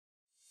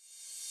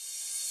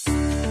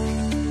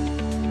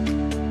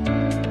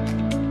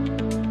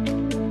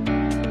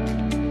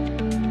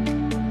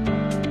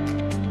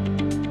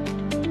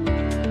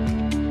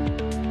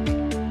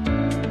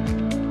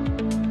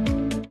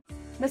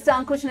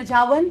Mr. Ankush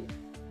Nijhawan.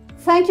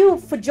 Thank you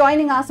for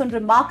joining us on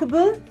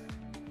Reemarkabl.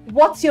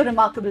 What's your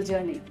remarkable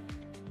journey?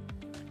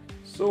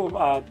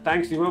 So,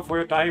 thanks, Reema, for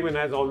your time. And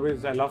as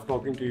always, I love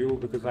talking to you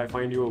because I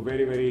find you a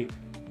very, very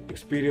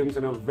experienced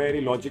and a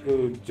very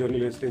logical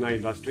journalist in our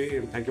industry.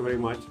 And thank you very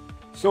much.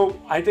 So,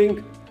 I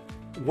think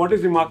what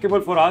is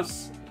remarkable for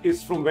us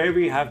is from where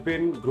we have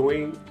been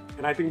growing.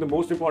 And I think the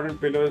most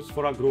important pillars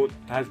for our growth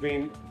has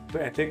been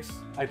the ethics.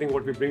 I think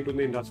what we bring to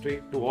the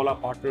industry, to all our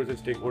partners and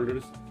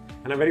stakeholders.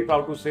 And I'm very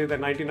proud to say that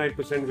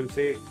 99% will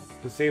say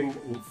the same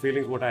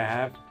feelings what I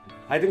have.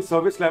 I think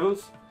service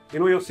levels,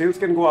 your sales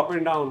can go up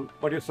and down,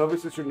 but your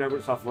services should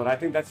never suffer. I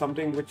think that's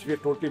something which we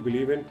totally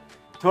believe in.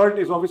 Third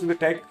is obviously the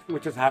tech,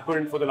 which has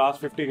happened for the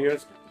last 15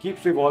 years,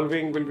 keeps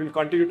evolving. We'll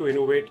continue to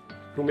innovate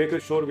to make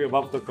sure we're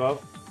above the curve.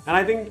 And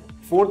I think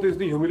fourth is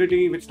the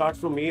humility, which starts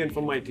from me and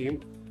from my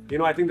team.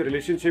 I think the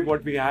relationship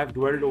what we have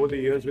dwelled over the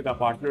years with our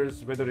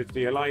partners, whether it's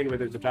the airline,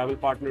 whether it's the travel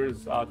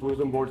partners,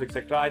 tourism boards,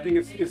 etc. I think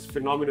it's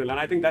phenomenal. And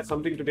I think that's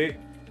something today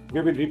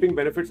we've been reaping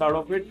benefits out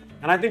of it.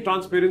 And I think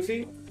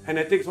transparency and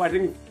ethics, I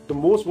think the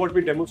most what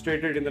we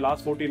demonstrated in the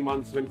last 14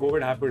 months when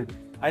COVID happened,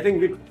 I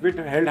think we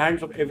held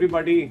hands of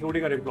everybody,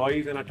 including our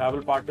employees and our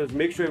travel partners,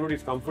 make sure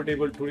everybody's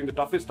comfortable during the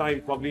toughest time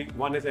probably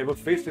one has ever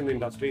faced in the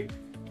industry,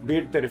 be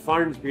it the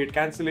refunds, be it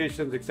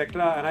cancellations,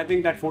 etc. And I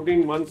think that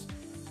 14 months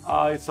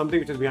is something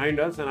which is behind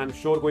us, and I'm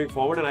sure going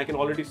forward, and I can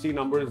already see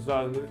numbers,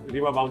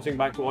 Reema, bouncing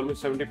back to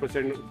almost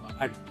 70%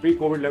 at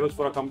pre-COVID levels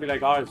for a company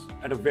like ours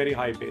at a very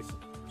high pace.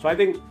 So I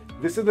think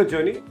this is the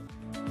journey.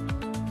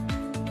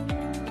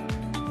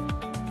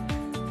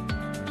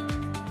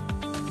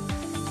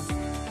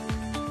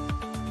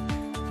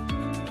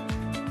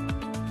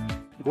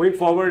 Going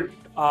forward,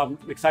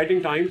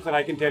 exciting times, and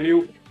I can tell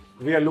you,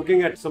 we are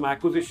looking at some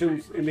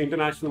acquisitions in the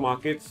international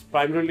markets,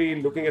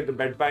 primarily looking at the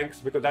bed banks,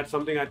 because that's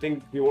something I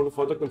think we want to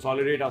further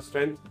consolidate our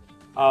strength.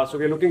 So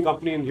we are looking at a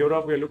company in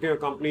Europe, we are looking at a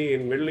company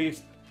in Middle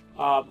East,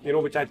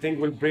 which I think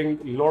will bring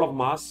a lot of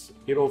mass,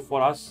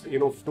 for us,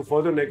 to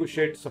further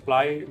negotiate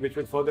supply, which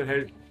will further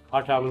help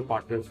our travel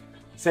partners.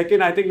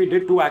 Second, I think we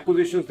did 2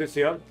 acquisitions this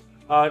year.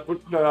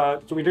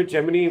 So we did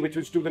Gemini, which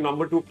was to the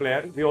number 2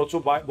 player. We also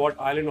bought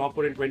Island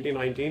Hopper in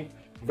 2019.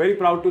 Very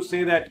proud to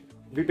say that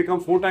we become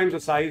 4 times the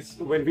size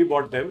when we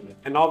bought them,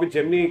 and now with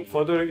Gemini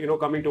further,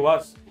 coming to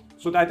us.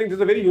 So I think this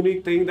is a very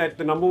unique thing that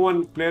the number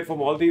 1 player from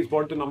all these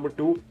bought the number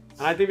 2,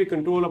 and I think we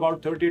control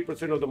about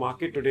 38% of the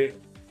market today.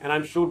 And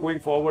I'm sure going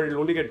forward it'll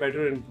only get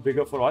better and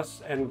bigger for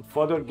us, and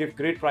further give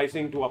great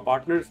pricing to our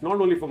partners, not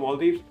only for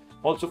Maldives,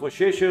 also for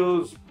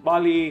Seychelles,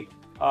 Bali,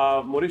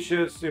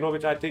 Mauritius,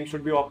 which I think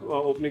should be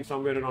opening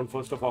somewhere around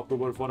 1st of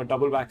October for a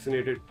double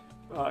vaccinated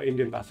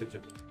Indian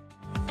passenger.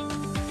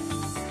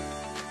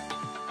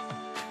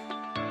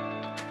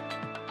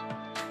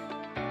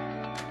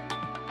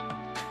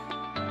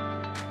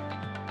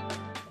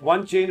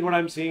 One change what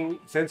I'm seeing,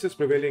 sense is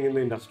prevailing in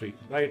the industry,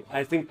 right?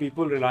 I think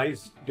people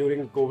realized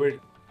during COVID,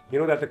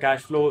 that the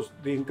cash flows,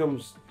 the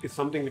incomes is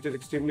something which is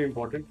extremely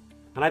important.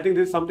 And I think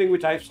this is something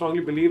which I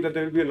strongly believe that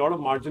there will be a lot of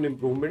margin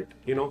improvement,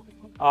 there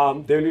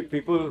will be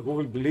people who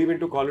will believe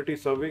into quality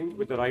serving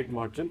with the right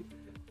margin.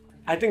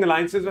 I think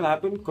alliances will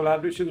happen,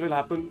 collaborations will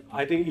happen.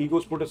 I think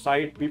egos put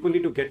aside, people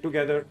need to get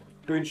together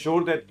to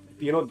ensure that,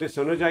 they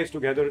synergize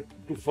together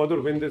to further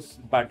win this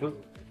battle.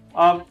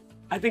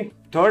 I think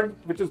third,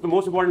 which is the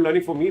most important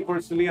learning for me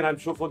personally, and I'm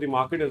sure for the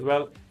market as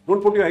well,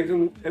 don't put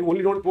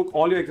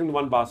all your eggs in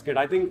one basket.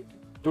 I think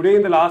today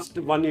in the last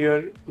 1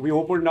 year, we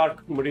opened our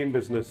marine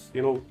business,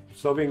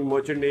 serving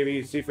merchant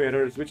navy,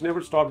 seafarers, which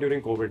never stopped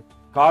during COVID.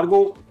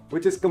 Cargo,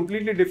 which is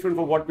completely different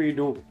from what we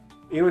do,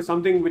 is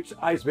something which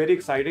is very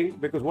exciting,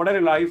 because what I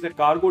realized that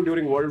cargo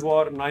during World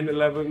War,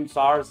 9/11,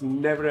 SARS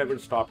never ever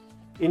stopped.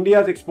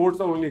 India's exports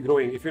are only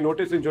growing. If you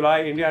notice in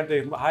July, India had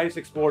the highest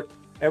export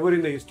ever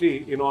in the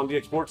history, on the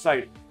export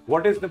side.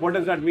 What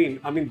does that mean?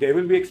 I mean, there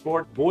will be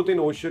export both in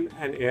ocean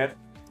and air.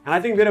 And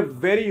I think we're a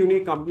very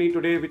unique company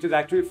today, which is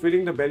actually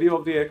filling the belly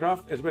of the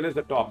aircraft as well as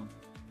the top.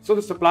 So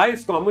the supply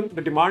is common,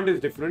 the demand is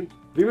different.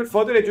 We will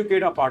further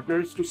educate our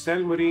partners to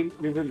sell marine.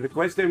 We will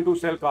request them to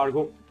sell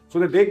cargo so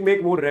that they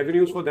make more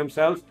revenues for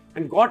themselves.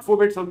 And God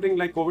forbid something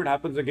like COVID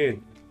happens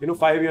again,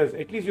 5 years.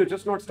 At least you're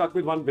just not stuck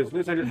with one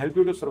business, and it'll help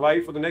you to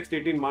survive for the next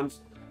 18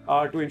 months.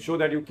 To ensure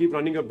that you keep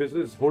running your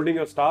business, holding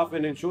your staff,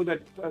 and ensure that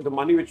the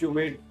money which you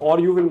made or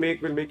you will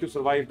make you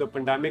survive the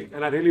pandemic.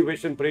 And I really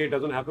wish and pray it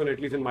doesn't happen, at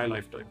least in my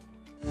lifetime.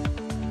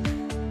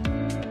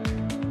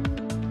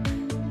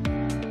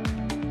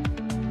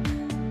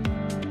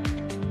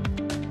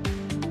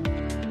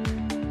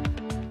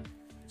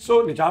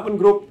 So Nijhawan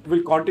Group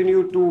will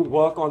continue to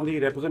work on the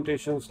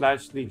representation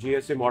 / the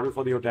GSA model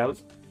for the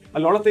hotels. A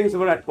lot of things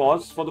were at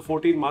pause for the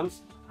 14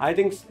 months. I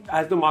think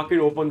as the market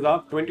opens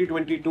up,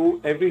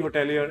 2022, every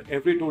hotelier,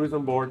 every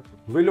tourism board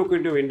will look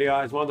into India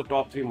as one of the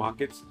top 3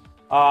 markets.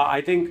 I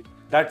think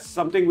that's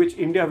something which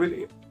India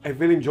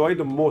will enjoy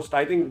the most.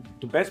 I think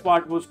the best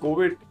part was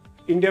COVID.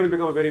 India will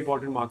become a very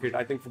important market,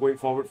 I think, for going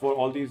forward for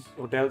all these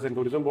hotels and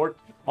tourism board.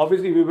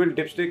 Obviously, we will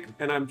dipstick,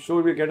 and I'm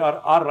sure we'll get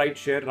our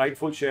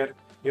rightful share.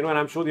 and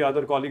I'm sure the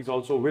other colleagues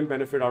also will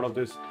benefit out of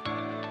this.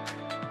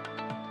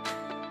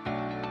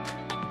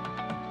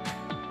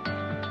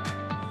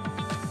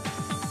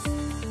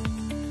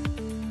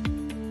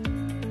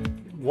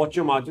 Watch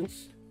your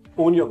margins,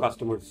 own your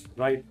customers,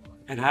 right?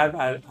 And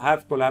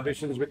have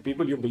collaborations with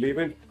people you believe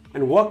in,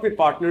 and work with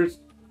partners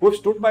who have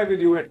stood by with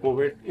you at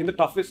COVID in the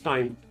toughest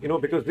time,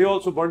 because they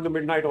also burned the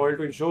midnight oil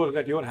to ensure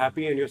that you're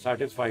happy and you're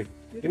satisfied.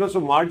 So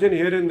margin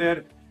here and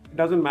there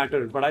doesn't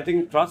matter, but I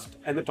think trust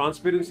and the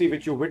transparency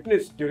which you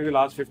witnessed during the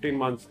last 15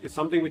 months is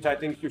something which I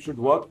think you should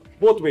work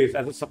both ways,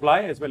 as a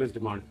supply as well as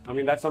demand. I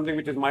mean, that's something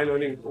which is my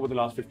learning over the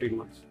last 15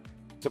 months.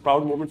 It's a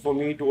proud moment for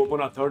me to open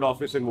our third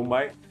office in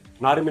Mumbai.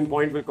 Nariman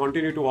Point will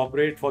continue to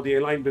operate for the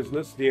airline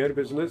business, the air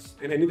business,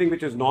 and anything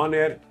which is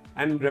non-air,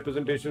 and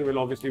representation will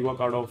obviously work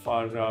out of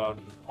our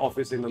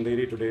office in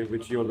Andheri today,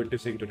 which you are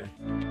witnessing today.